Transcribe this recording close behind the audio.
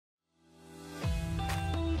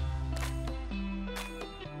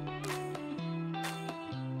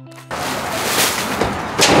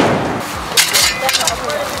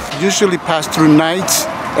usually pass through nights,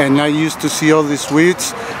 and I used to see all these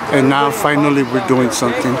weeds, and now finally we're doing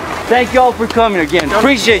something. Thank you all for coming again.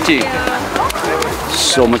 Appreciate you.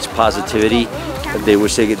 So much positivity. They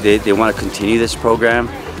wish they want to continue this program.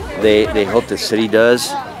 They hope the city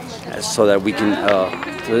does, so that we can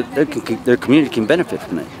so their community can benefit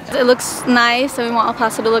from it. It looks nice, and we want El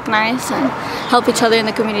Paso to look nice and help each other in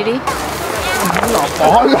the community.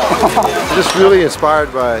 Just really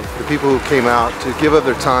inspired by the people who came out to give up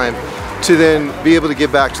their time to then be able to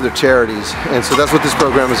give back to their charities, and so that's what this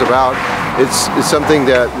program is about. It's something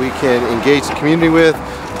that we can engage the community with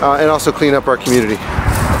and also clean up our community.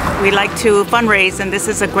 We like to fundraise, and this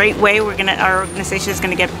is a great way. Our organization is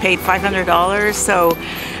going to get paid $500. So,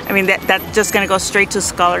 I mean, that's just going to go straight to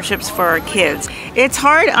scholarships for our kids. It's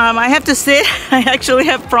hard. I have to sit. I actually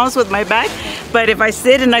have problems with my back, but if I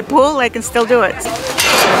sit and I pull, I can still do it.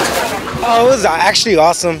 Oh, it was actually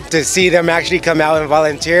awesome to see them actually come out and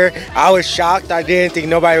volunteer. I was shocked. I didn't think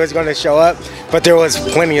nobody was going to show up, but there was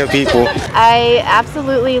plenty of people. I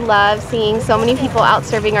absolutely love seeing so many people out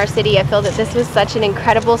serving our city. I feel that this was such an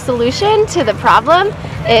incredible solution to the problem.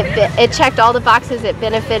 It checked all the boxes. It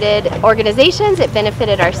benefited organizations. It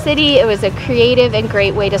benefited our city. It was a creative and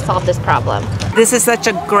great way to solve this problem. This is such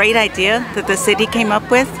a great idea that the city came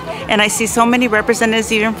up with. And I see so many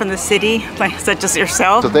representatives even from the city, such as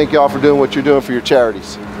yourself. So thank you all for doing what you're doing for your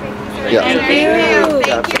charities. Thank you.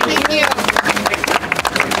 Thank you.